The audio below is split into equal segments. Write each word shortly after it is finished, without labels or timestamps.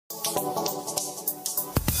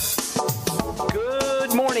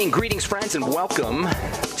morning, greetings friends, and welcome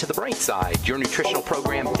to The Bright Side, your nutritional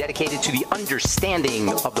program dedicated to the understanding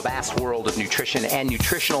of the vast world of nutrition and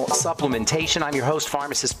nutritional supplementation. I'm your host,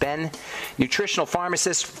 Pharmacist Ben, nutritional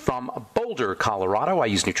pharmacist from Boulder, Colorado. I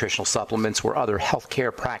use nutritional supplements where other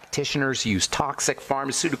healthcare practitioners use toxic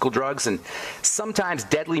pharmaceutical drugs and sometimes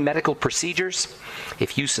deadly medical procedures.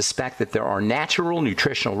 If you suspect that there are natural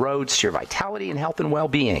nutritional roads to your vitality and health and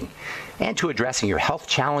well-being, and to addressing your health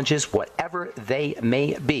challenges, whatever they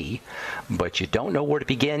may be, but you don't know where to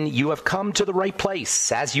begin, you have come to the right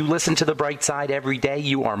place. As you listen to The Bright Side every day,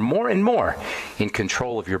 you are more and more in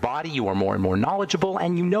control of your body, you are more and more knowledgeable,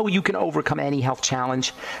 and you know you can overcome any health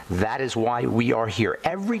challenge. That is why we are here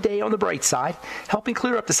every day on The Bright Side, helping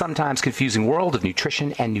clear up the sometimes confusing world of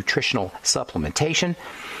nutrition and nutritional supplementation.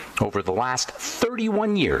 Over the last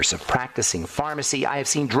 31 years of practicing pharmacy, I have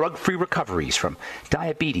seen drug-free recoveries from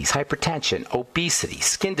diabetes, hypertension, obesity,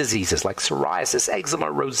 skin diseases like psoriasis, eczema,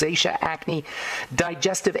 rosacea, acne,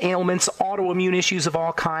 digestive ailments, autoimmune issues of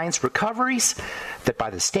all kinds, recoveries that by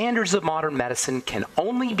the standards of modern medicine can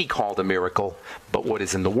only be called a miracle, but what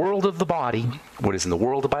is in the world of the body, what is in the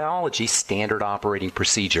world of biology, standard operating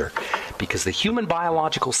procedure. Because the human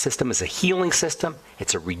biological system is a healing system,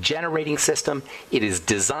 it's a regenerating system, it is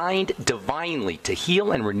designed divinely to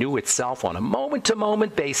heal and renew itself on a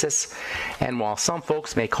moment-to-moment basis. And while some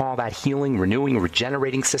folks may call that healing, renewing,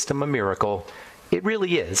 regenerating system a miracle, it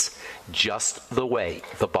really is just the way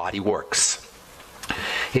the body works.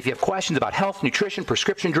 If you have questions about health, nutrition,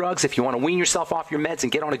 prescription drugs, if you want to wean yourself off your meds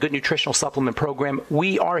and get on a good nutritional supplement program,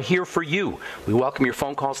 we are here for you. We welcome your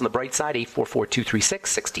phone calls on the Bright Side.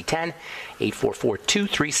 844-236-6010.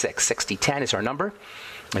 844-236-6010 is our number.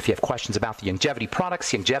 If you have questions about the longevity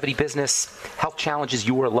products, longevity business, health challenges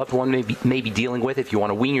you or a loved one may be dealing with, if you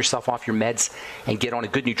want to wean yourself off your meds and get on a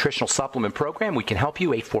good nutritional supplement program, we can help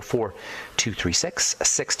you.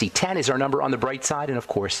 844-236-6010 is our number on the Bright Side. And of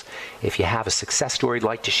course, if you have a success story you'd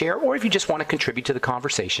like to share, or if you just want to contribute to the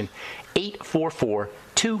conversation,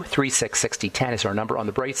 844-236-6010 is our number on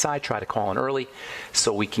the Bright Side. Try to call in early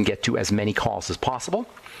so we can get to as many calls as possible.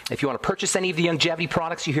 If you want to purchase any of the longevity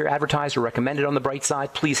products you hear advertised or recommended on the Bright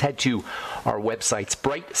Side, please head to our websites,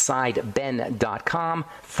 brightsideben.com,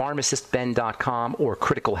 pharmacistben.com, or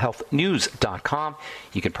criticalhealthnews.com.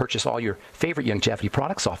 You can purchase all your favorite longevity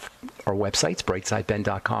products off our websites,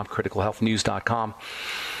 brightsideben.com, criticalhealthnews.com,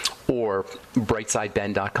 or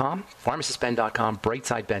brightsideben.com, pharmacistben.com,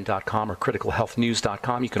 brightsideben.com, or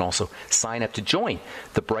criticalhealthnews.com. You can also sign up to join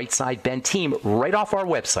the Bright Side Ben team right off our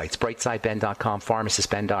websites, brightsideben.com,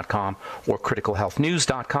 pharmacistben.com, or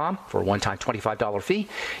criticalhealthnews.com for a one-time $25 fee.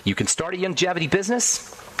 You can start a longevity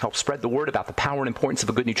business, help spread the word about the power and importance of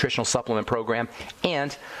a good nutritional supplement program,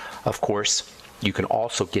 and, of course, you can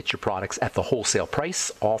also get your products at the wholesale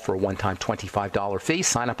price, all for a one-time $25 fee.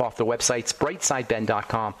 Sign up off the websites,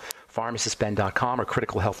 brightsideben.com, pharmacistben.com, or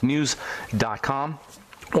criticalhealthnews.com.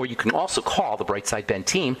 Or you can also call the Bright Side Ben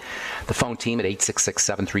team, the phone team at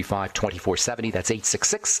 866-735-2470. That's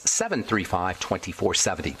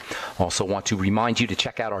 866-735-2470. Also want to remind you to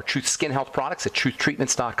check out our Truth Skin Health products at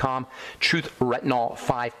truthtreatments.com. Truth Retinol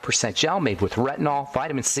 5% Gel made with retinol,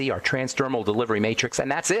 vitamin C, our transdermal delivery matrix, and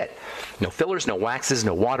that's it. No fillers, no waxes,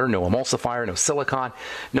 no water, no emulsifier, no silicone,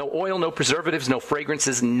 no oil, no preservatives, no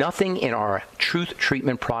fragrances, nothing in our Truth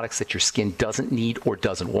Treatment products that your skin doesn't need or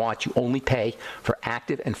doesn't want. You only pay for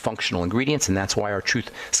active and functional ingredients, and that's why our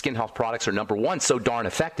Truth Skin Health products are number one, so darn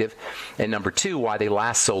effective, and number two, why they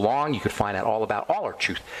last so long. You can find out all about all our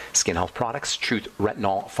Truth Skin Health products: Truth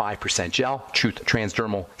Retinol 5% Gel, Truth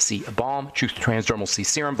Transdermal C Balm, Truth Transdermal C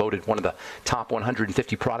Serum, voted one of the top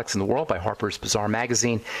 150 products in the world by Harper's Bazaar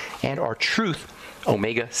magazine, and our Truth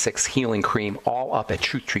Omega-6 Healing Cream, all up at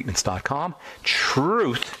truthtreatments.com,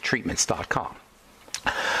 truthtreatments.com.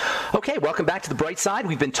 Okay, welcome back to the Bright Side.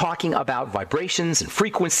 We've been talking about vibrations and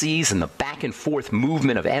frequencies and the back and forth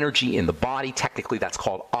movement of energy in the body. Technically, that's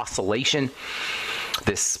called oscillation.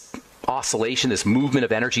 This oscillation, this movement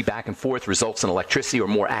of energy back and forth, results in electricity, or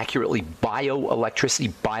more accurately,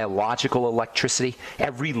 bioelectricity, biological electricity.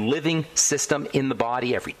 Every living system in the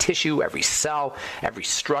body, every tissue, every cell, every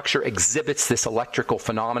structure exhibits this electrical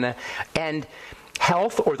phenomena. And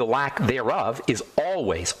health, or the lack thereof, is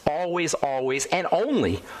always, always, always, and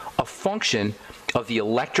only a function of the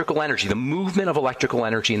electrical energy, the movement of electrical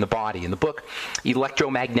energy in the body. In the book,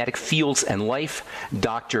 Electromagnetic Fields and Life,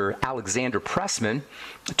 Dr. Alexander Pressman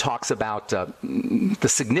talks about the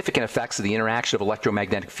significant effects of the interaction of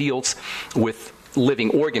electromagnetic fields with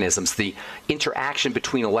living organisms, the interaction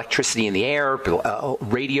between electricity in the air,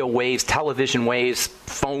 radio waves, television waves,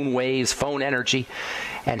 phone energy,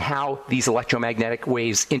 and how these electromagnetic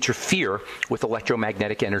waves interfere with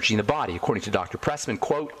electromagnetic energy in the body. According to Dr. Pressman,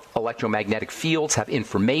 quote, electromagnetic fields have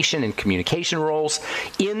information and communication roles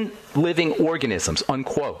in living organisms,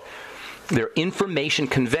 unquote. They're information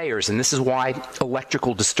conveyors, and this is why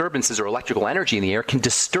electrical disturbances or electrical energy in the air can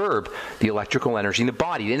disturb the electrical energy in the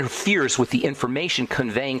body. It interferes with the information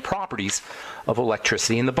conveying properties of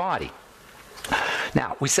electricity in the body.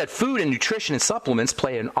 Now, we said food and nutrition and supplements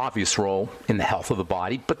play an obvious role in the health of the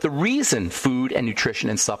body, but the reason food and nutrition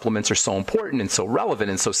and supplements are so important and so relevant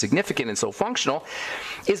and so significant and so functional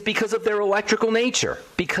is because of their electrical nature,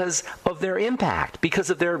 because of their impact, because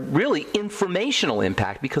of their really informational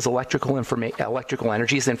impact, because electrical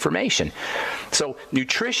energy is information. So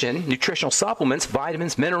nutritional supplements,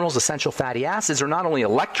 vitamins, minerals, essential fatty acids are not only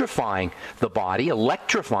electrifying the body,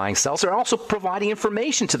 electrifying cells, they're also providing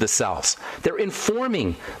information to the cells. They're informing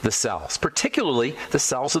the cells, particularly the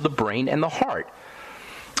cells of the brain and the heart.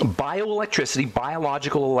 Bioelectricity,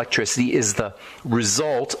 biological electricity, is the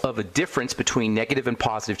result of a difference between negative and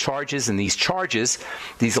positive charges, and these charges,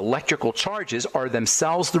 these electrical charges, are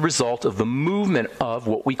themselves the result of the movement of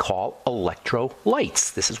what we call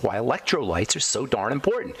electrolytes. This is why electrolytes are so darn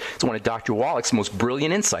important. It's one of Dr. Wallach's most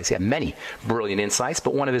brilliant insights. He had many brilliant insights,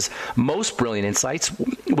 but one of his most brilliant insights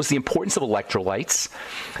was the importance of electrolytes,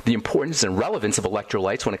 the importance and relevance of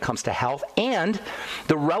electrolytes when it comes to health, and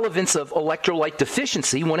the relevance of electrolyte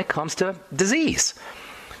deficiency when it comes to disease.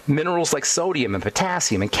 Minerals like sodium and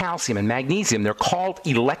potassium and calcium and magnesium, they're called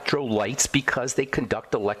electrolytes because they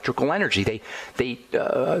conduct electrical energy. They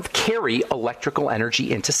carry electrical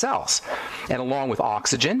energy into cells. And along with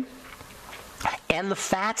oxygen and the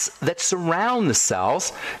fats that surround the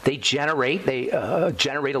cells, they generate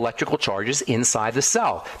electrical charges inside the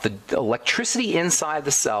cell. The electricity inside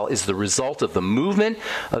the cell is the result of the movement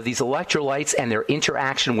of these electrolytes and their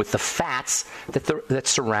interaction with the fats that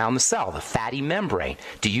surround the cell, the fatty membrane.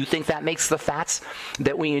 Do you think that makes the fats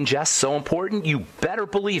that we ingest so important? You better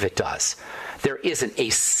believe it does. There isn't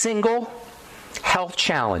a single health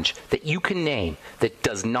challenge that you can name that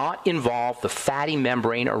does not involve the fatty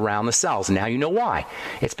membrane around the cells. Now you know why.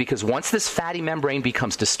 It's because once this fatty membrane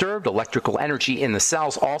becomes disturbed, electrical energy in the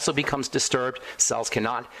cells also becomes disturbed. Cells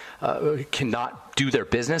cannot do their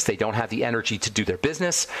business. They don't have the energy to do their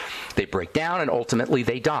business. They break down and ultimately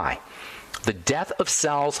they die. The death of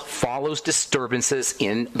cells follows disturbances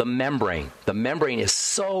in the membrane. The membrane is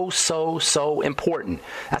so important.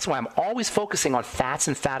 That's why I'm always focusing on fats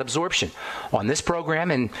and fat absorption on this program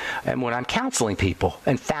and when I'm counseling people.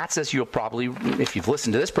 And fats, as you'll probably, if you've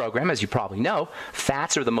listened to this program, as you probably know,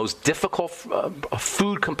 fats are the most difficult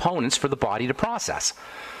food components for the body to process.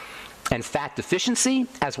 And fat deficiency,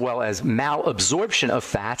 as well as malabsorption of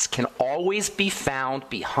fats, can always be found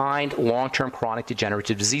behind long-term chronic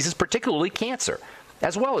degenerative diseases, particularly cancer,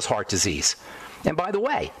 as well as heart disease. And by the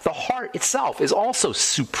way, the heart itself is also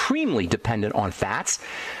supremely dependent on fats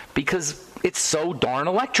because it's so darn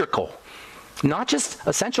electrical. Not just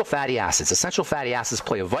essential fatty acids. Essential fatty acids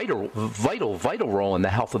play a vital role in the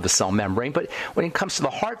health of the cell membrane, but when it comes to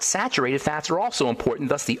the heart, saturated fats are also important.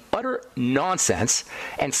 Thus, the utter nonsense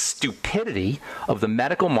and stupidity of the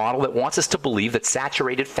medical model that wants us to believe that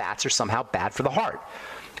saturated fats are somehow bad for the heart.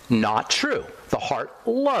 Not true. The heart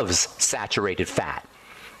loves saturated fat.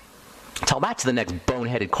 Tell that to the next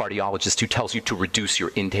boneheaded cardiologist who tells you to reduce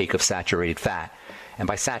your intake of saturated fat. And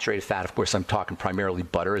by saturated fat, of course, I'm talking primarily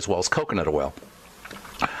butter as well as coconut oil.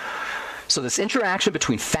 So this interaction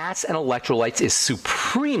between fats and electrolytes is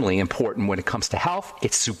supremely important when it comes to health.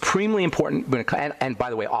 It's supremely important when and by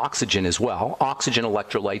the way, oxygen as well. Oxygen,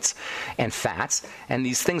 electrolytes, and fats. And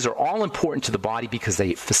these things are all important to the body because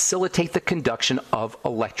they facilitate the conduction of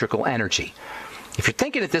electrical energy. If you're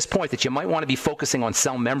thinking at this point that you might want to be focusing on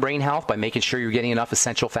cell membrane health by making sure you're getting enough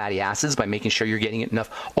essential fatty acids, by making sure you're getting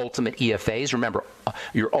enough ultimate EFAs, remember,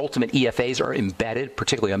 your ultimate EFAs are embedded,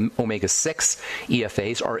 particularly omega-6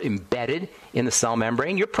 EFAs are embedded in the cell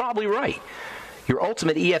membrane, you're probably right. Your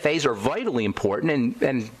ultimate EFAs are vitally important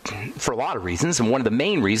and for a lot of reasons, and one of the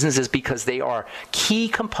main reasons is because they are key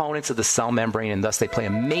components of the cell membrane and thus they play a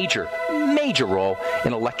major role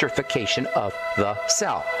in electrification of the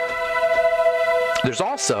cell. There's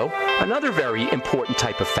also another very important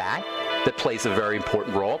type of fat that plays a very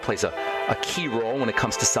important role, plays a key role when it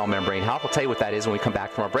comes to cell membrane health. I'll tell you what that is when we come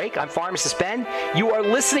back from our break. I'm Pharmacist Ben. You are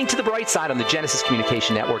listening to The Bright Side on the Genesis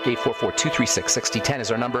Communication Network. 844-236-6010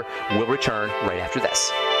 is our number. We'll return right after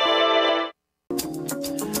this.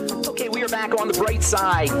 Okay, we We are back on the bright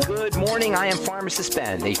side. Good morning. I am Pharmacist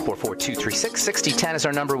Ben. 844-236-6010 is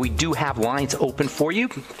our number. We do have lines open for you.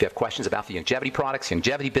 If you have questions about the longevity products,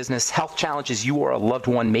 longevity business, health challenges you or a loved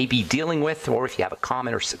one may be dealing with, or if you have a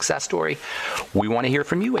comment or success story, we want to hear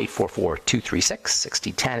from you.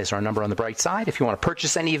 844-236-6010 is our number on the bright side. If you want to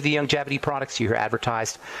purchase any of the longevity products you hear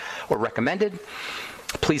advertised or recommended,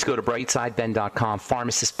 please go to brightsideben.com,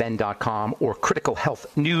 pharmacistben.com, or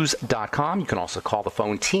criticalhealthnews.com. You can also call the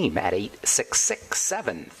phone team at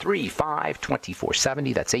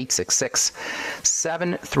 866-735-2470. That's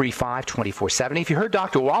 866-735-2470. If you heard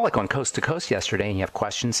Dr. Wallach on Coast to Coast yesterday and you have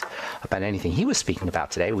questions about anything he was speaking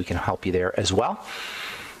about today, we can help you there as well.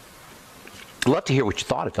 I'd love to hear what you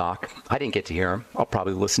thought of Doc. I didn't get to hear him. I'll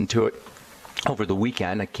probably listen to it over the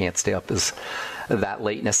weekend. I can't stay up that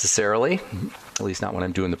late necessarily, at least not when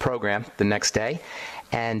I'm doing the program the next day.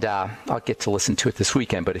 And I'll get to listen to it this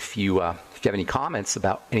weekend. But if you have any comments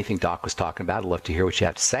about anything Doc was talking about, I'd love to hear what you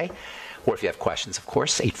have to say. Or if you have questions, of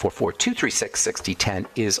course, 844-236-6010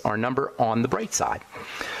 is our number on the bright side.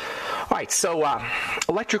 All right, so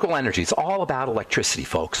electrical energy, it's all about electricity,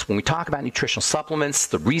 folks. When we talk about nutritional supplements,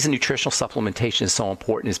 the reason nutritional supplementation is so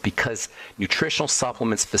important is because nutritional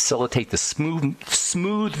supplements facilitate the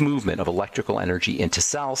smooth movement of electrical energy into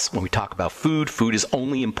cells. When we talk about food, food is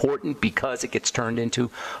only important because it gets turned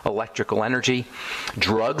into electrical energy.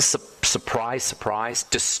 Drugs, surprise, surprise,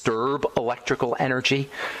 disturb electrical energy.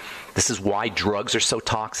 This is why drugs are so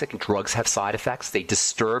toxic. Drugs have side effects. They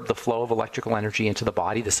disturb the flow of electrical energy into the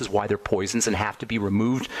body. This is why they're poisons and have to be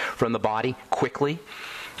removed from the body quickly.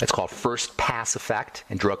 It's called first pass effect,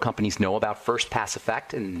 and drug companies know about first pass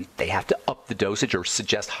effect, and they have to up the dosage or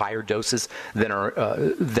suggest higher doses than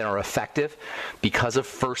are effective because of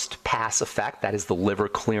first pass effect. That is the liver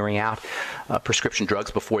clearing out prescription drugs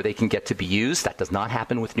before they can get to be used. That does not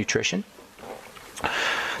happen with nutrition.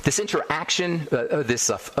 This interaction,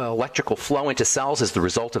 this electrical flow into cells is the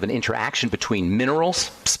result of an interaction between minerals,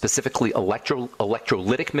 specifically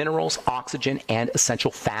electrolytic minerals, oxygen, and essential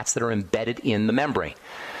fats that are embedded in the membrane.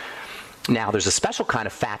 Now, there's a special kind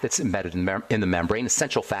of fat that's embedded in the membrane.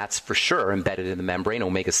 Essential fats, for sure, embedded in the membrane,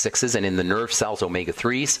 omega-6s, and in the nerve cells,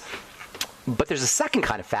 omega-3s. But there's a second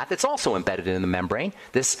kind of fat that's also embedded in the membrane.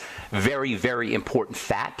 This very, very important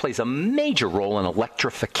fat plays a major role in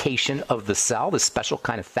electrification of the cell. This special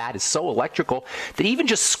kind of fat is so electrical that even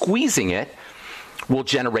just squeezing it will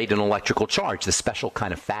generate an electrical charge. This special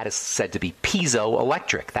kind of fat is said to be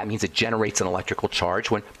piezoelectric. That means it generates an electrical charge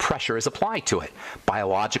when pressure is applied to it.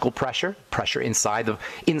 Biological pressure inside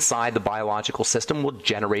the biological system will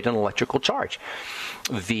generate an electrical charge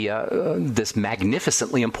via this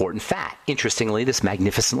magnificently important fat. Interestingly, this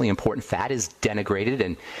magnificently important fat is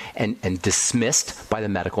denigrated and dismissed by the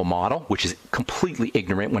medical model, which is completely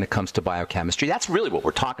ignorant when it comes to biochemistry. That's really what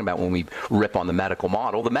we're talking about when we rip on the medical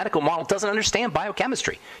model. The medical model doesn't understand biochemistry.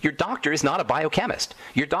 Your doctor is not a biochemist.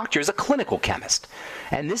 Your doctor is a clinical chemist.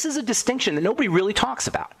 And this is a distinction that nobody really talks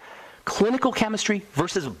about. Clinical chemistry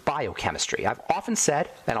versus biochemistry. I've often said,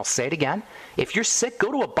 and I'll say it again, if you're sick,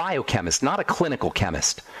 go to a biochemist, not a clinical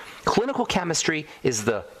chemist. Clinical chemistry is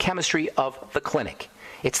the chemistry of the clinic.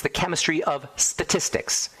 It's the chemistry of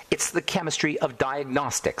statistics. It's the chemistry of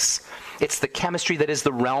diagnostics. It's the chemistry that is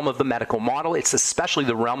the realm of the medical model. It's especially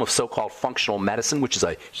the realm of so-called functional medicine, which is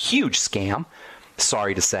a huge scam.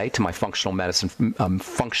 Sorry to say to my functional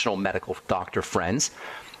medical doctor friends.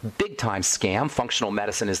 Big time scam. Functional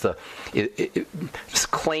medicine it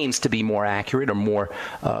claims to be more accurate or more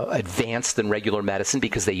advanced than regular medicine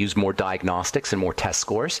because they use more diagnostics and more test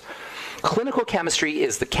scores. Clinical chemistry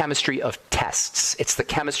is the chemistry of tests. It's the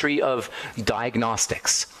chemistry of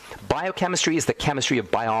diagnostics. Biochemistry is the chemistry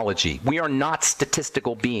of biology. We are not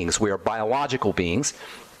statistical beings. We are biological beings.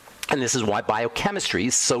 And this is why biochemistry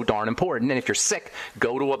is so darn important. And if you're sick,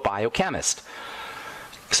 go to a biochemist.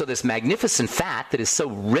 So this magnificent fat that is so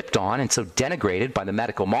ripped on and so denigrated by the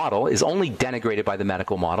medical model is only denigrated by the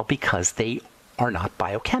medical model because they are not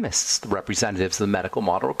biochemists. The representatives of the medical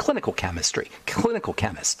model are clinical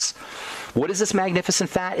chemists. What is this magnificent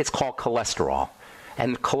fat? It's called cholesterol.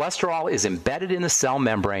 And cholesterol is embedded in the cell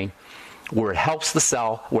membrane where it helps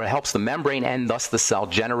the membrane and thus the cell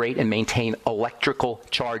generate and maintain electrical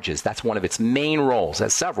charges. That's one of its main roles. It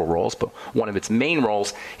has several roles, but one of its main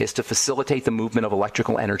roles is to facilitate the movement of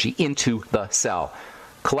electrical energy into the cell.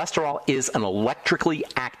 Cholesterol is an electrically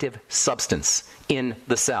active substance in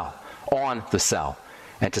the cell, on the cell.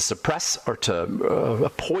 And to suppress or to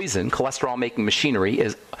poison cholesterol-making machinery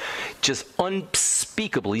is just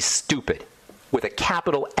unspeakably stupid, with a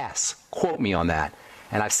capital S. Quote me on that.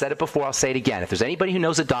 And I've said it before, I'll say it again. If there's anybody who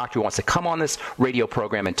knows a doctor who wants to come on this radio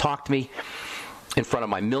program and talk to me, in front of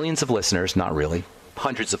my millions of listeners, not really,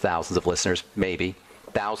 hundreds of thousands of listeners, maybe,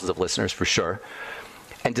 thousands of listeners for sure,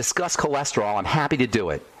 and discuss cholesterol, I'm happy to do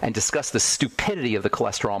it, and discuss the stupidity of the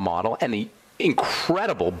cholesterol model and the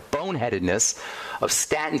incredible boneheadedness of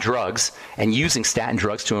statin drugs and using statin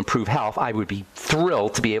drugs to improve health, I would be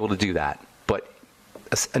thrilled to be able to do that. But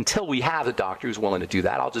until we have a doctor who's willing to do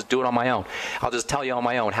that, I'll just do it on my own. I'll just tell you on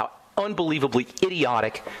my own how unbelievably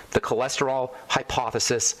idiotic the cholesterol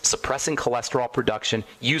hypothesis, suppressing cholesterol production,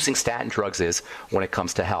 using statin drugs is when it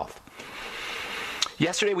comes to health.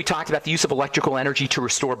 Yesterday, we talked about the use of electrical energy to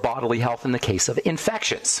restore bodily health in the case of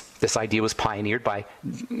infections. This idea was pioneered by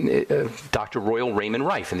Dr. Royal Raymond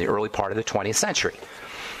Rife in the early part of the 20th century.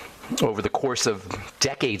 Over the course of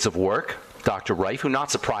decades of work, Dr. Rife, who not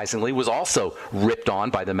surprisingly was also ripped on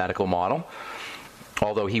by the medical model,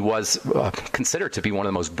 although he was considered to be one of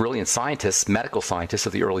the most brilliant scientists, medical scientists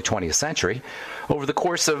of the early 20th century, over the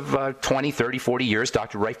course of 20, 30, 40 years,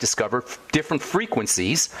 Dr. Rife discovered different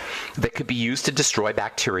frequencies that could be used to destroy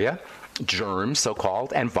bacteria, germs,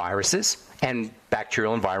 so-called, and viruses, and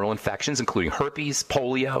bacterial and viral infections, including herpes,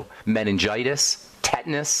 polio, meningitis,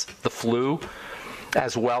 tetanus, the flu,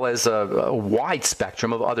 as well as a wide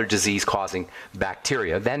spectrum of other disease-causing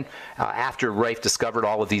bacteria. Then, after Rife discovered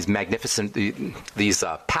all of these magnificent, these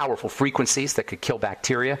powerful frequencies that could kill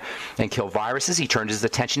bacteria and kill viruses, he turned his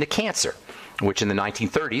attention to cancer, which in the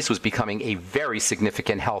 1930s was becoming a very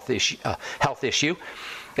significant health issue.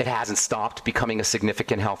 It hasn't stopped becoming a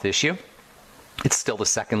significant health issue. It's still the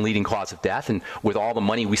second leading cause of death, and with all the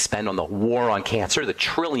money we spend on the war on cancer, the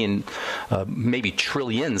maybe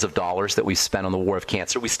trillions of dollars that we spend on the war of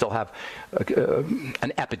cancer, we still have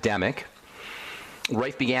an epidemic.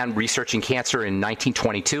 Rife began researching cancer in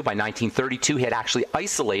 1922. By 1932, he had actually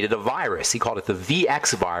isolated a virus. He called it the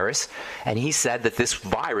VX virus, and he said that this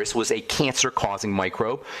virus was a cancer-causing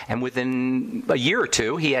microbe. And within a year or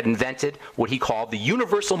two, he had invented what he called the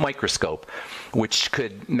universal microscope, which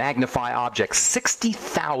could magnify objects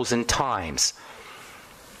 60,000 times.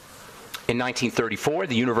 In 1934,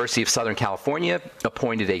 the University of Southern California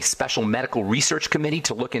appointed a special medical research committee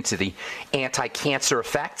to look into the anti-cancer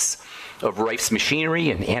effects of Rife's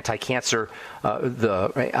machinery and anti-cancer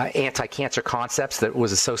concepts that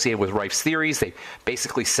was associated with Rife's theories. They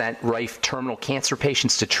basically sent Rife terminal cancer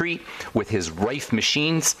patients to treat with his Rife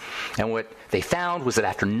machines, and what they found was that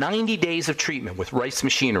after 90 days of treatment with Rife's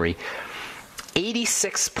machinery,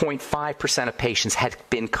 86.5% of patients had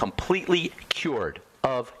been completely cured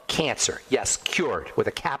of cancer. Yes, cured with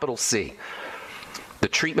a capital C. The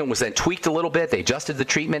treatment was then tweaked a little bit. They adjusted the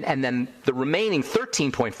treatment, and then the remaining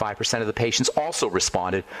 13.5% of the patients also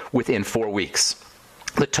responded within 4 weeks.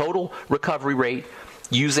 The total recovery rate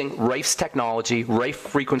using Rife's technology, Rife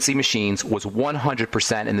frequency machines, was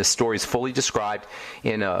 100%, and this story is fully described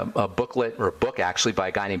in a booklet, or a book actually, by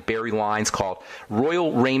a guy named Barry Lyons called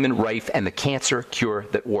Royal Raymond Rife and the Cancer Cure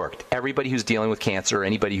That Worked. Everybody who's dealing with cancer,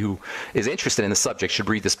 anybody who is interested in the subject should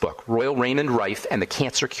read this book, Royal Raymond Rife and the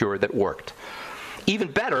Cancer Cure That Worked.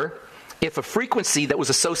 Even better, if a frequency that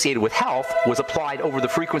was associated with health was applied over the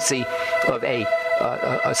frequency of a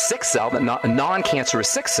sick cell, a non-cancerous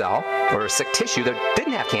sick cell, or a sick tissue that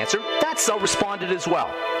didn't have cancer, that cell responded as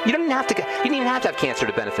well. You didn't even have to have cancer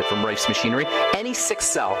to benefit from Rife's machinery. Any sick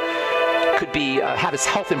cell could have its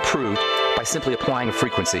health improved by simply applying a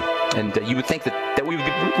frequency. And you would think that we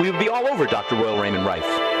would be all over Dr. Royal Raymond Rife.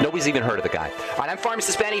 Nobody's even heard of the guy. All right, I'm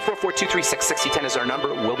Pharmacist Ben. 844-236-6010 is our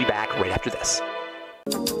number. We'll be back right after this.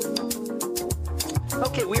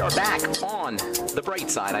 Okay, we are back on the bright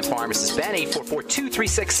side. I'm Pharmacist Ben.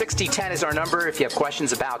 844-236-6010 is our number. If you have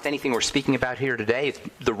questions about anything we're speaking about here today,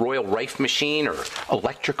 the Royal Rife machine, or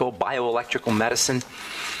electrical, bioelectrical medicine,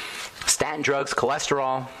 statin drugs,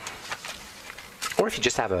 cholesterol, or if you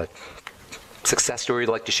just have a success story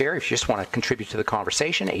you'd like to share, if you just want to contribute to the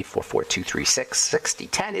conversation,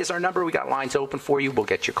 844-236-6010 is our number. We got lines open for you. We'll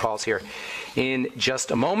get your calls here in just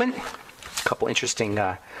a moment. A couple interesting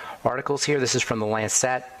articles here. This is from The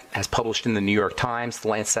Lancet, as published in the New York Times. The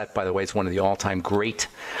Lancet, by the way, is one of the all-time great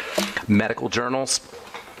medical journals.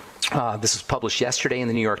 This was published yesterday in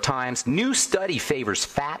the New York Times. New study favors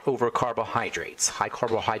fat over carbohydrates. High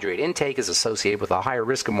carbohydrate intake is associated with a higher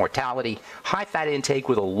risk of mortality. High fat intake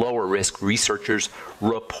with a lower risk, researchers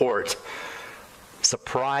report.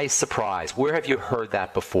 Surprise, surprise. Where have you heard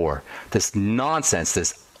that before? This nonsense,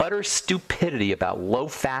 this utter stupidity about low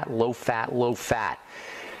fat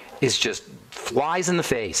is just flies in the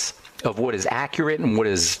face of what is accurate and what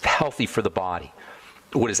is healthy for the body.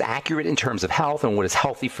 What is accurate in terms of health and what is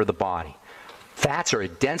healthy for the body. Fats are a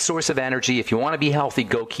dense source of energy. If you want to be healthy,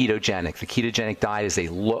 go ketogenic. The ketogenic diet is a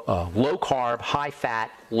low-carb, high-fat,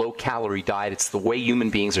 low-calorie diet. It's the way human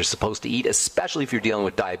beings are supposed to eat, especially if you're dealing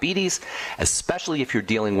with diabetes, especially if you're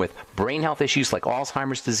dealing with brain health issues like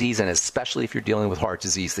Alzheimer's disease, and especially if you're dealing with heart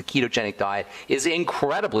disease. The ketogenic diet is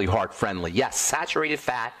incredibly heart-friendly. Yes, saturated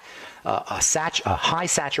fat, a high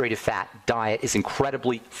saturated fat diet is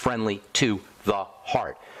incredibly friendly to the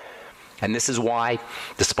heart. And this is why,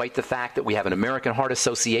 despite the fact that we have an American Heart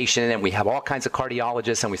Association and we have all kinds of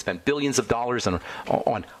cardiologists and we spend billions of dollars on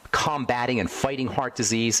combating and fighting heart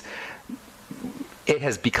disease, it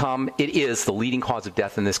is the leading cause of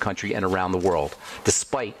death in this country and around the world,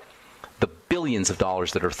 despite the billions of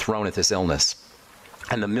dollars that are thrown at this illness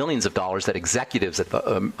and the millions of dollars that executives at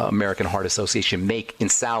the American Heart Association make in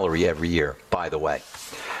salary every year, by the way.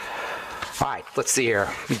 All right, let's see here.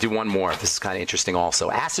 Let me do one more. This is kind of interesting also.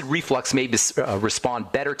 Acid reflux may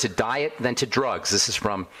respond better to diet than to drugs. This is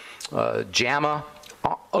from JAMA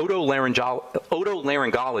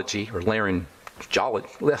Otolaryngology, or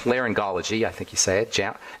Laryngology, I think you say it.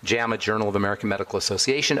 JAMA, Journal of the American Medical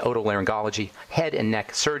Association, Otolaryngology, head and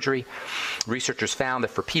neck surgery. Researchers found that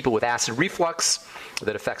for people with acid reflux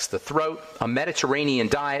that affects the throat, a Mediterranean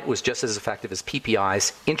diet was just as effective as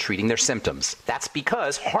PPIs in treating their symptoms. That's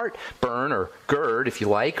because heartburn, or GERD, if you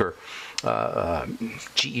like, or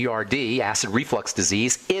GERD, acid reflux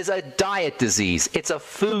disease, is a diet disease. It's a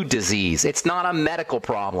food disease. It's not a medical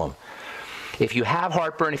problem. If you have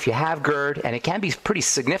heartburn, if you have GERD, and it can be pretty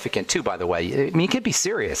significant too, by the way. I mean, it can be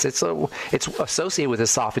serious. It's associated with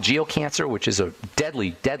esophageal cancer, which is a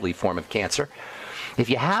deadly, deadly form of cancer. If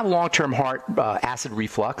you have long-term heart acid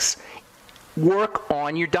reflux, work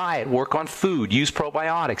on your diet, work on food, use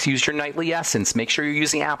probiotics, use your nightly essence, make sure you're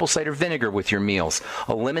using apple cider vinegar with your meals,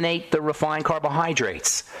 eliminate the refined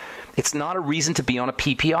carbohydrates. It's not a reason to be on a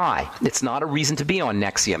PPI. It's not a reason to be on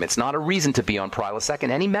Nexium. It's not a reason to be on Prilosec.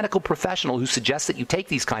 And any medical professional who suggests that you take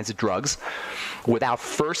these kinds of drugs without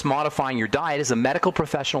first modifying your diet is a medical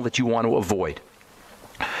professional that you want to avoid.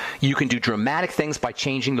 You can do dramatic things by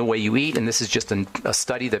changing the way you eat, and this is just a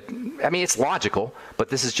study that, I mean, it's logical, but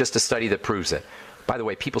this is just a study that proves it. By the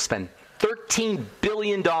way, people spend $13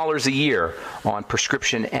 billion a year on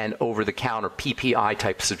prescription and over-the-counter PPI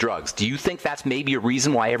types of drugs. Do you think that's maybe a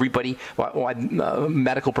reason why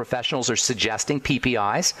medical professionals are suggesting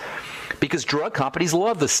PPIs? Because drug companies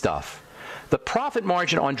love this stuff. The profit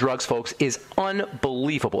margin on drugs, folks, is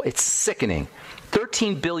unbelievable. It's sickening.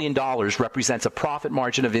 $13 billion represents a profit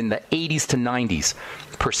margin of in the 80s to 90s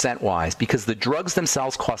percent-wise, because the drugs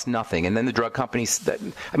themselves cost nothing. And then the drug companies,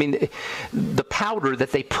 the powder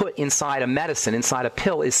that they put inside a medicine, inside a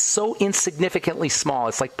pill, is so insignificantly small.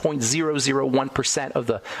 It's like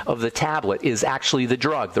 0.001% of the tablet is actually the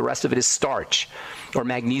drug. The rest of it is starch or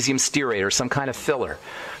magnesium stearate or some kind of filler.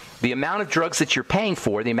 The amount of drugs that you're paying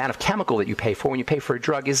for, the amount of chemical that you pay for when you pay for a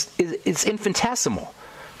drug is infinitesimal.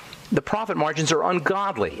 The profit margins are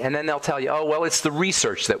ungodly. And then they'll tell you, oh, well, it's the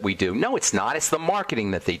research that we do. No, it's not. It's the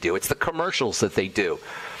marketing that they do. It's the commercials that they do.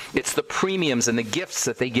 It's the premiums and the gifts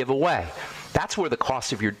that they give away. That's where the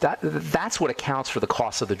cost of that's what accounts for the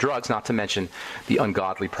cost of the drugs, not to mention the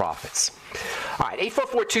ungodly profits. All right,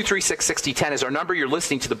 844-236-6010 is our number. You're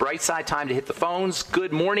listening to The Bright Side. Time to hit the phones.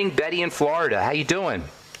 Good morning, Betty in Florida. How you doing?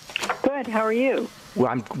 Good. How are you?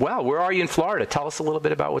 Well, where are you in Florida? Tell us a little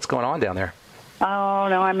bit about what's going on down there. Oh,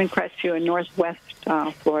 no, I'm in Crestview in northwest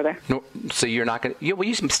Florida. No, so you're not going to... Well,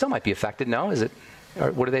 you still might be affected, no? Is it?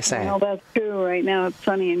 Or what are they saying? Well, that's true. Right now it's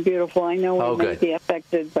sunny and beautiful. I know we may be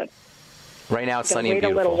affected, but... Right now it's sunny and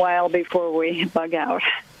beautiful. Wait a little while before we bug out.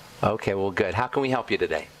 Okay, well, good. How can we help you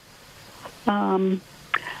today? Mine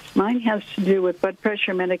has to do with blood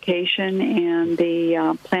pressure medication and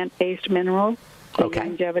the plant-based minerals. Okay.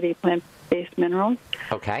 Longevity plant-based minerals.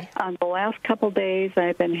 Okay. On the last couple of days,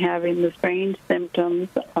 I've been having the strange symptoms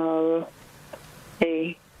of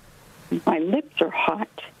my lips are hot.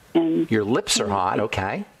 And your lips are hot,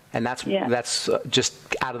 okay. And that's just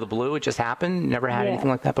out of the blue? It just happened? Never had anything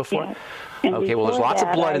like that before? Yeah. Okay, well, there's lots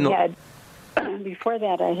of blood in the... Before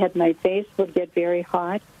that, I had my face would get very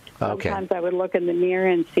hot. Okay. Sometimes I would look in the mirror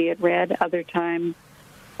and see it red. Other times,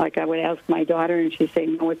 like I would ask my daughter, and she'd say,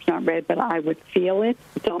 no, it's not red, but I would feel it.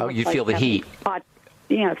 You feel the heat. Hot.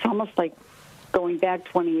 Yeah, it's almost like going back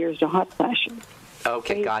 20 years to hot flashes.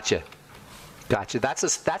 Okay, gotcha.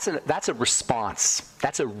 That's a response.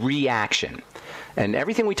 That's a reaction. And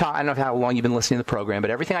everything we talk, I don't know how long you've been listening to the program,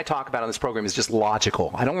 but everything I talk about on this program is just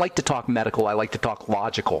logical. I don't like to talk medical. I like to talk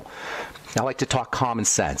logical. I like to talk common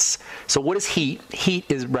sense. So what is heat? Heat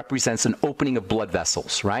represents an opening of blood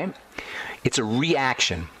vessels, right? It's a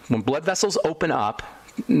reaction. When blood vessels open up,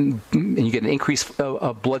 and you get an increased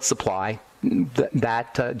blood supply,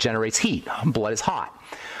 that generates heat. Blood is hot.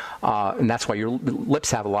 And that's why your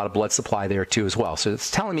lips have a lot of blood supply there too as well. So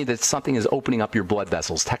it's telling me that something is opening up your blood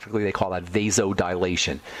vessels. Technically, they call that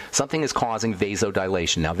vasodilation. Something is causing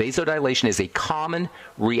vasodilation. Now, vasodilation is a common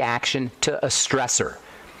reaction to a stressor.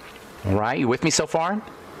 All right, you with me so far?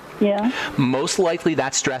 Yeah. Most likely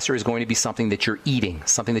that stressor is going to be something that you're eating,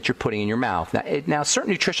 something that you're putting in your mouth. Now,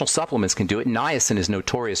 certain nutritional supplements can do it. Niacin is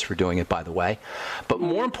notorious for doing it, by the way. But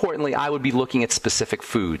more importantly, I would be looking at specific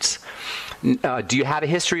foods. Do you have a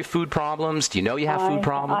history of food problems? Do you know you have food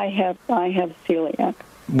problems? I have celiac.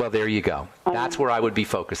 Well, there you go. That's where I would be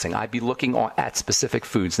focusing. I'd be looking at specific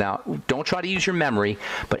foods. Now, don't try to use your memory,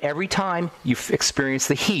 but every time you experience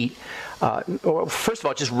the heat, or first of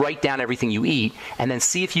all, just write down everything you eat, and then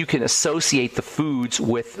see if you can associate the foods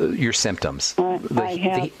with your symptoms. I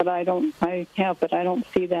have, but I don't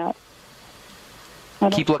see that.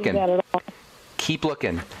 Keep looking. That at all. Keep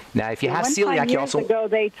looking. Now, if you have celiac, you also... Years ago,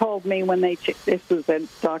 they told me when they... This was a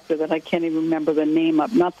doctor that I can't even remember the name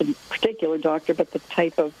of. Not the particular doctor, but the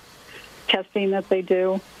type of testing that they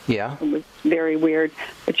do. Yeah. It was very weird.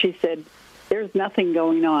 But she said, there's nothing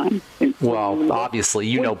going on. Well, obviously,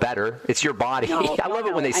 you know better. It's your body. No, I love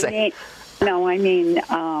it when they say... I mean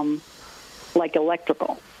like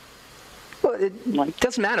electrical. Well, it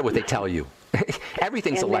doesn't matter what they tell you.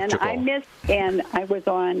 Everything's electrical. And I was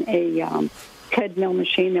on a... treadmill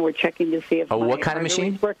machine. They were checking to see if what kind of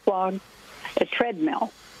machine? Work clogged. A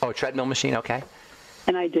treadmill. Oh, a treadmill machine. Okay.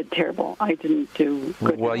 And I did terrible. I didn't do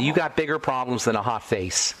good. Well, you got bigger problems than a hot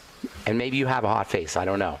face, and maybe you have a hot face. I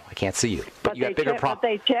don't know. I can't see you, but you got bigger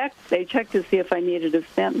problems. But they checked to see if I needed a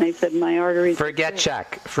stent, and they said my arteries. Forget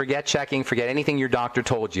checking. Forget anything your doctor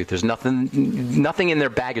told you. There's nothing in their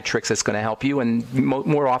bag of tricks that's going to help you, and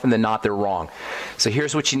more often than not, they're wrong. So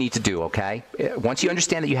here's what you need to do, okay? Once you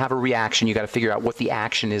understand that you have a reaction, you got to figure out what the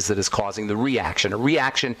action is that is causing the reaction. A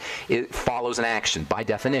reaction follows an action by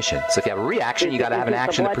definition. So if you have a reaction, you got to have an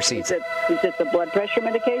action that precedes it. Is it the blood pressure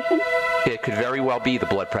medication? It could very well be the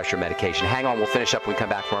blood pressure medication. Hang on, we'll finish up when we come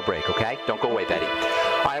back from our break, okay? Don't go away, Betty. All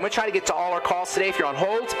right, I'm going to try to get to all our calls today. If you're on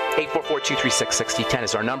hold, 844-236-6010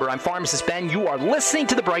 is our number. I'm Pharmacist Ben. You are listening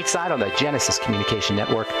to The Bright Side on the Genesis Communication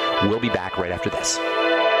Network. We'll be back right after this.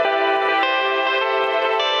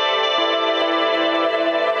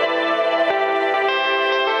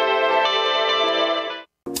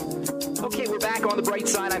 Okay, we're back on The Bright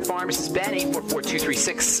Side. I'm Pharmacist Ben.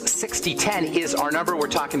 844-236-6010 is our number. We're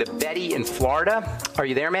talking to Betty in Florida. Are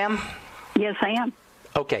you there, ma'am? Yes, I am.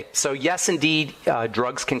 Okay, so yes, indeed,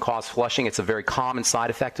 drugs can cause flushing. It's a very common side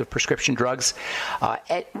effect of prescription drugs.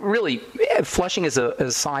 Flushing is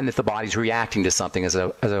a sign that the body's reacting to something, as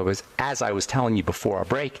I was telling you before our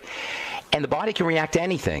break. And the body can react to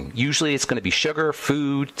anything. Usually it's going to be sugar,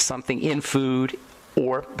 food, something in food,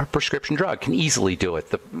 or a prescription drug can easily do it.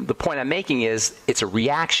 The point I'm making is it's a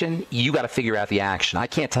reaction. You got to figure out the action. I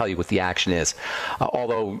can't tell you what the action is,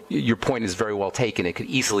 although your point is very well taken. It could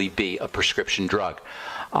easily be a prescription drug.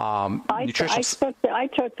 I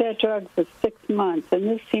took that drug for 6 months, and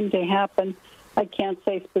this seemed to happen, I can't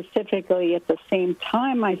say specifically at the same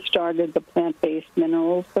time I started the plant-based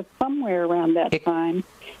minerals, but somewhere around that time.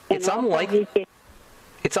 It's unlikely.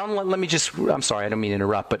 I'm sorry, I don't mean to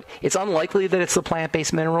interrupt, but it's unlikely that it's the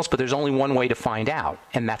plant-based minerals, but there's only one way to find out,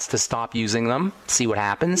 and that's to stop using them, see what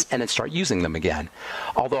happens, and then start using them again.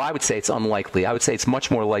 Although I would say it's unlikely. I would say it's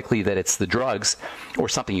much more likely that it's the drugs, or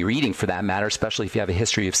something you're eating for that matter, especially if you have a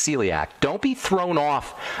history of celiac. Don't be thrown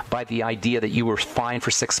off by the idea that you were fine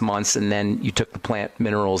for 6 months, and then you took the plant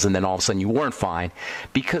minerals, and then all of a sudden you weren't fine.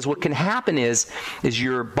 Because what can happen is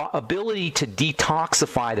your ability to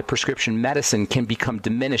detoxify the prescription medicine can become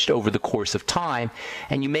diminished over the course of time,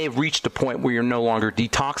 and you may have reached a point where you're no longer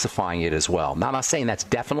detoxifying it as well. Now, I'm not saying that's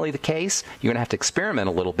definitely the case. You're going to have to experiment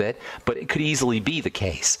a little bit, but it could easily be the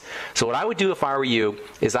case. So what I would do if I were you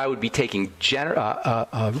is I would be taking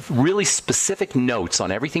really specific notes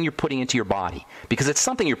on everything you're putting into your body, because it's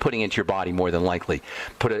something you're putting into your body more than likely.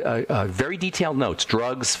 Put a very detailed notes,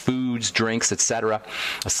 drugs, foods, drinks, etc.,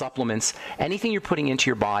 supplements, anything you're putting into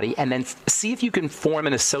your body, and then see if you can form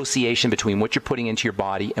an association between what you're putting into your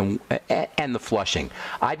body and the flushing.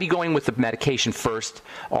 I'd be going with the medication first,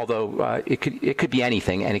 although it could be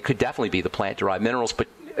anything, and it could definitely be the plant-derived minerals, but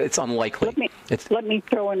it's unlikely. Let me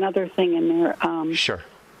throw another thing in there. Sure.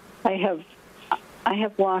 I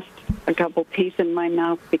have lost a couple teeth in my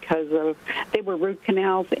mouth because they were root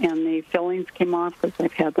canals and the fillings came off because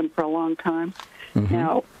I've had them for a long time. Mm-hmm.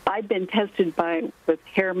 Now, I've been tested with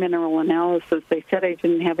hair mineral analysis. They said I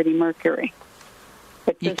didn't have any mercury.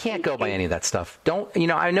 You can't go by any of that stuff.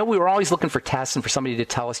 I know we were always looking for tests and for somebody to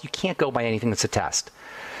tell us. You can't go by anything that's a test.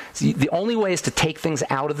 See, the only way is to take things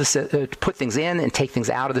out of the put things in and take things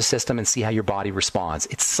out of the system and see how your body responds.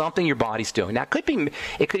 It's something your body's doing. Now, it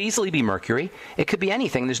could easily be mercury. It could be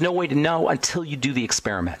anything. There's no way to know until you do the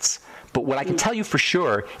experiments. But what I can tell you for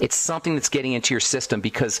sure, it's something that's getting into your system,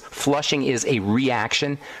 because flushing is a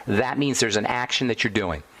reaction. That means there's an action that you're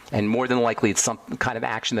doing. And more than likely, it's some kind of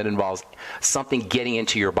action that involves something getting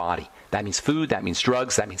into your body. That means food, that means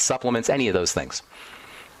drugs, that means supplements, any of those things.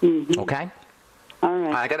 Okay? All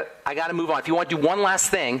right. I got to move on. If you want to do one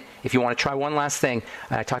last thing, if you want to try one last thing,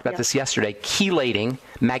 I talked about this yesterday, chelating,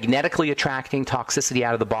 magnetically attracting toxicity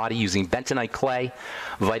out of the body using bentonite clay,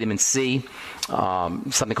 vitamin C,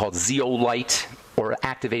 something called zeolite, or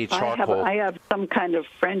activated charcoal. I have some kind of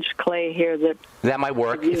French clay here that might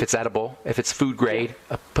work if it's edible. If it's food grade,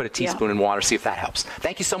 put a teaspoon in water, see if that helps.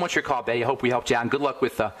 Thank you so much for your call, Betty. I hope we helped you out, and good luck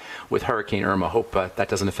with Hurricane Irma. Hope that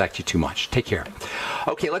doesn't affect you too much. Take care.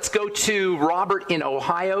 Okay, let's go to Robert in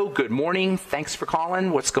Ohio. Good morning. Thanks for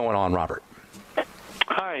calling. What's going on, Robert?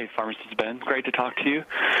 Hi, Pharmacist Ben. Great to talk to you.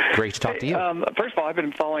 Great to talk to you. First of all, I've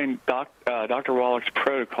been following Dr. Wallach's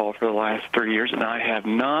protocol for the last 3 years, and I have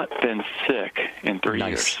not been sick in 3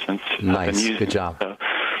 years since I've been using Good job. it.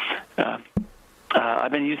 So,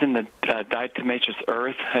 I've been using the diatomaceous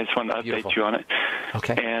earth. I just want to update you on it.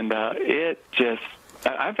 Okay. And it just,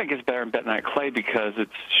 I think it's better than bentonite clay because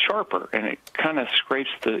it's sharper, and it kind of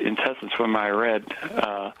scrapes the intestines from I read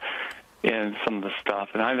in some of the stuff.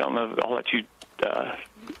 And I don't know, I'll let you...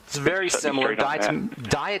 It's very similar.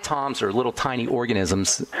 Diatoms are little tiny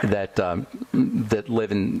organisms that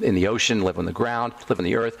live in the ocean, live on the ground, live on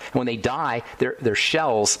the earth. And when they die, their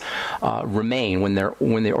shells remain. When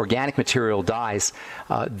the organic material dies,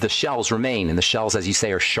 the shells remain. And the shells, as you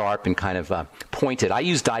say, are sharp and kind of pointed. I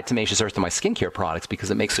use diatomaceous earth in my skincare products because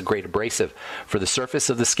it makes a great abrasive for the surface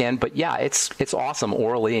of the skin. But yeah, it's awesome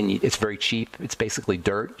orally, and it's very cheap. It's basically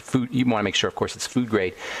dirt. Food. You want to make sure, of course, it's food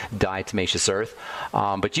grade diatomaceous earth.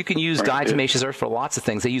 But you can use diatomaceous earth for lots of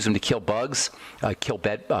things. They use them to kill bugs, kill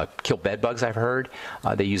bed bugs. I've heard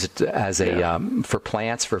they use it as for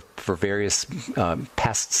plants, for various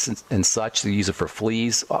pests and such. They use it for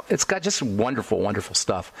fleas. It's got just wonderful, wonderful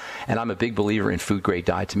stuff. And I'm a big believer in food grade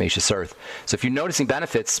diatomaceous earth. So if you're noticing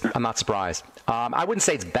benefits, I'm not surprised. I wouldn't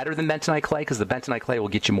say it's better than bentonite clay, because the bentonite clay will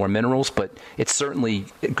get you more minerals, but it's certainly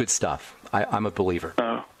good stuff. I'm a believer.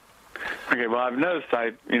 Oh. Okay, well, I've noticed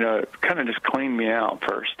it kind of just cleaned me out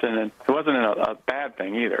first, and it wasn't a bad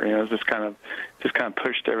thing either. It was just kind of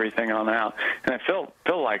pushed everything on out, and I feel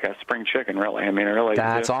like a spring chicken, really. I mean, I really.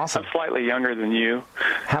 That's awesome. I'm slightly younger than you.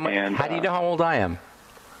 How do you know how old I am?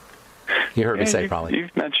 You heard me say probably.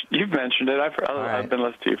 You've mentioned it. I've been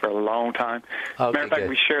listening to you for a long time. Okay, matter of fact,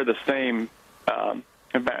 we share the same.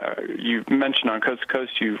 You mentioned on Coast to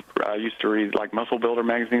Coast you used to read like Muscle Builder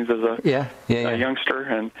magazines as a youngster,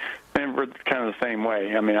 and we're kind of the same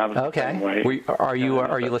way. I mean, I was the same way. Are you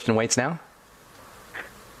lifting weights now?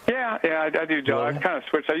 Yeah, I do, Joe. I've kind of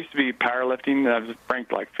switched. I used to be powerlifting. I was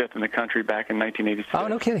ranked like 5th in the country back in 1986. Oh,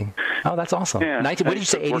 no kidding. Oh, that's awesome. Yeah, what did you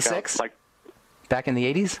say, 86? Back in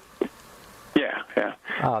the 80s? Yeah.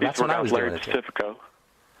 Oh, that's when I was doing it. Pacifico.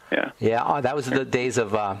 Yeah. That was the days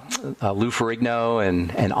of Lou Ferrigno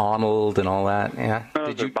and Arnold and all that. Yeah.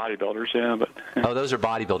 Did you bodybuilders? Yeah, but. Oh, those are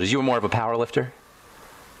bodybuilders. You were more of a power lifter?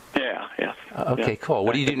 Yeah. Yes. Okay. Cool.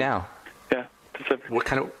 What do you do now? Yeah. Pacific. What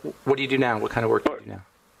do you do now? What kind of work do you do now?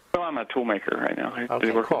 Well, I'm a tool maker right now. I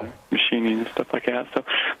do work on machining and stuff like that. So,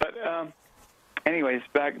 but anyways,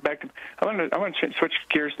 back to I want to switch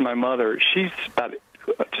gears to my mother. She's about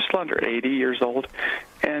just under 80 years old,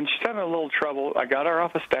 and she's having a little trouble. I got her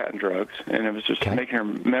off of statin drugs, and it was just making her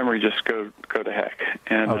memory just go to heck.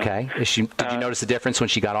 And, did you notice a difference when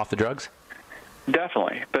she got off the drugs?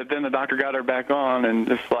 Definitely. But then the doctor got her back on,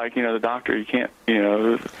 and it's like, the doctor, you can't,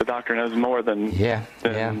 the doctor knows more than... Yeah,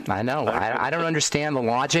 I know. I don't understand the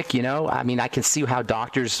logic, I mean, I can see how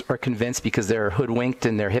doctors are convinced because they're hoodwinked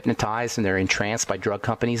and they're hypnotized and they're entranced by drug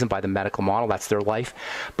companies and by the medical model. That's their life.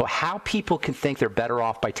 But how people can think they're better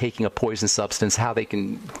off by taking a poison substance, how they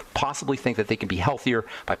can possibly think that they can be healthier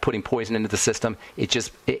by putting poison into the system,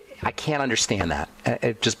 I can't understand that.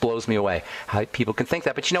 It just blows me away how people can think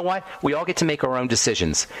that. But you know what? We all get to make our own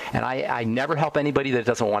decisions. And I never help anybody that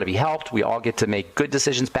doesn't want to be helped. We all get to make good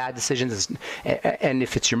decisions, bad decisions. And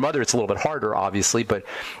if it's your mother, it's a little bit harder, obviously. But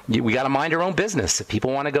we got to mind our own business. If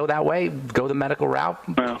people want to go that way, go the medical route.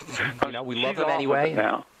 Well, we love them anyway.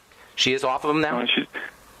 Now. She is off of them now?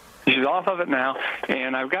 She's off of it now,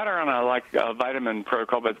 and I've got her on a vitamin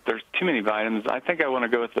protocol, but there's too many vitamins. I think I want to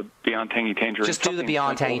go with the Beyond Tangy Tangerine. Just do the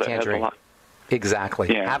Beyond Tangy Tangerine.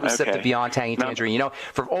 Exactly. Yeah, Have them sip the Beyond Tangy Tangerine. You know,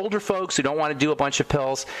 for older folks who don't want to do a bunch of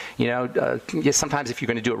pills, you know, sometimes if you're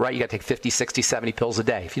going to do it right, you got to take 50, 60, 70 pills a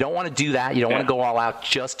day. If you don't want to do that, you don't want to go all out,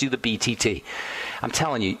 just do the BTT. I'm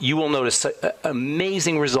telling you, you will notice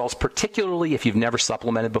amazing results, particularly if you've never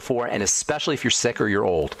supplemented before, and especially if you're sick or you're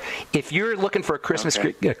old. If you're looking for a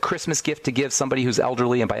Christmas gift to give somebody who's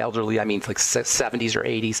elderly, and by elderly I mean like 70s or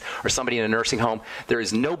 80s, or somebody in a nursing home, there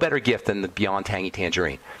is no better gift than the Beyond Tangy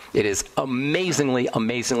Tangerine. It is amazingly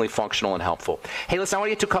functional and helpful. Hey, listen, I want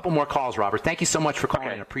to get to a couple more calls, Robert. Thank you so much for calling.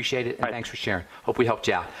 I appreciate it, and thanks for sharing. Hope we helped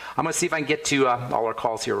you out. I'm going to see if I can get to all our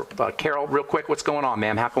calls here. Carol, real quick, what's going on,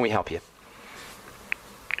 ma'am? How can we help you?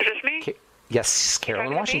 Is this me? Yes,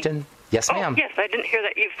 Carol in Washington. Yes, ma'am. Yes, I didn't hear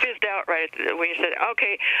that. You fizzed out right when you said,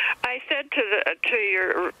 okay. I said to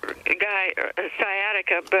your guy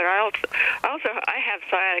sciatica, but I have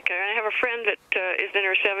sciatica. I have a friend that is in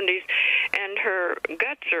her 70s, and her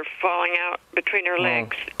guts are falling out between her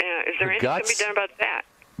legs. Is there anything that can be done about that?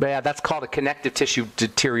 Yeah, that's called a connective tissue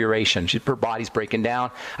deterioration. Her body's breaking down.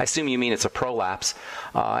 I assume you mean it's a prolapse.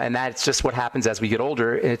 And that's just what happens as we get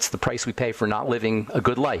older. It's the price we pay for not living a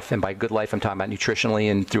good life. And by good life, I'm talking about nutritionally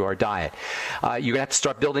and through our diet. You're going to have to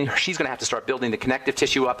start building, she's going to have to start building the connective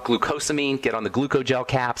tissue up, glucosamine, get on the glucogel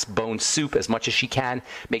caps, bone soup as much as she can.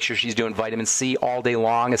 Make sure she's doing vitamin C all day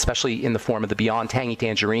long, especially in the form of the Beyond Tangy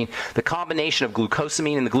Tangerine. The combination of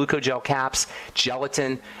glucosamine and the glucogel caps,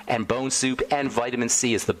 gelatin, and bone soup, and vitamin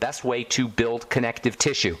C is the best way to build connective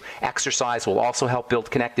tissue. Exercise will also help build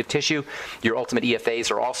connective tissue. Your Ultimate EFAs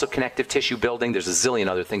are also connective tissue building. There's a zillion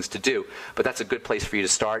other things to do, but that's a good place for you to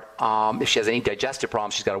start. If she has any digestive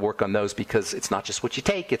problems, she's got to work on those, because it's not just what you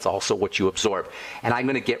take, it's also what you absorb. And I'm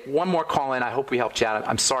going to get one more call in. I hope we helped you out.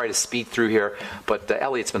 I'm sorry to speed through here, but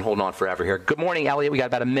Elliot's been holding on forever here. Good morning, Elliot. We got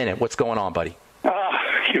about a minute. What's going on, buddy?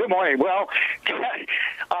 Good morning. Well,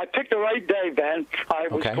 I picked the right day, Ben. I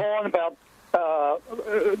was calling about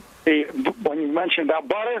when you mentioned about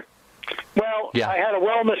butter. Well, I had a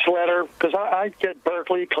wellness letter, because I get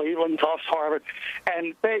Berkeley, Cleveland, Tufts, Harvard,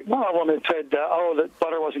 and one of them had said, that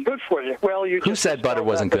butter wasn't good for you. Well, who said butter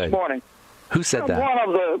wasn't good? This morning. Who said that? One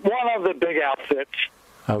of the big outfits.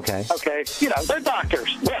 Okay. Okay. They're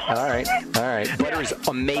doctors. All right. Butter is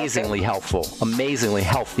amazingly helpful, amazingly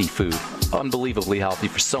healthy food, unbelievably healthy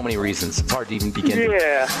for so many reasons. It's hard to even begin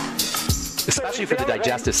to. Especially for the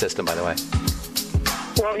digestive system, by the way.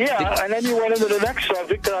 Well, and then you went into the next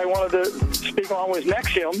subject that I wanted to speak on, was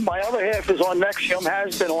Nexium. My other half is on Nexium,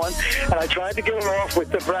 has been on, and I tried to get her off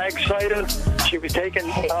with the Bragg cider. She was taking...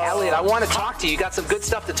 Hey, Elliot, I want to talk to you. You got some good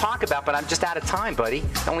stuff to talk about, but I'm just out of time, buddy.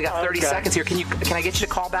 I only got 30 seconds here. Can I get you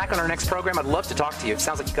to call back on our next program? I'd love to talk to you. It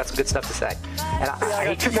sounds like you got some good stuff to say. And I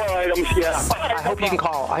got two more items, I hope you can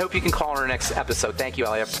call. I hope you can call on our next episode. Thank you,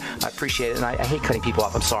 Elliot. I appreciate it, and I hate cutting people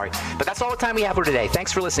off. I'm sorry. But that's all the time we have for today.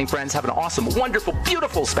 Thanks for listening, friends. Have an awesome, wonderful,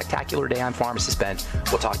 beautiful, spectacular day. I'm Pharmacist Ben.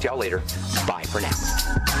 We'll talk to y'all later. Bye for now.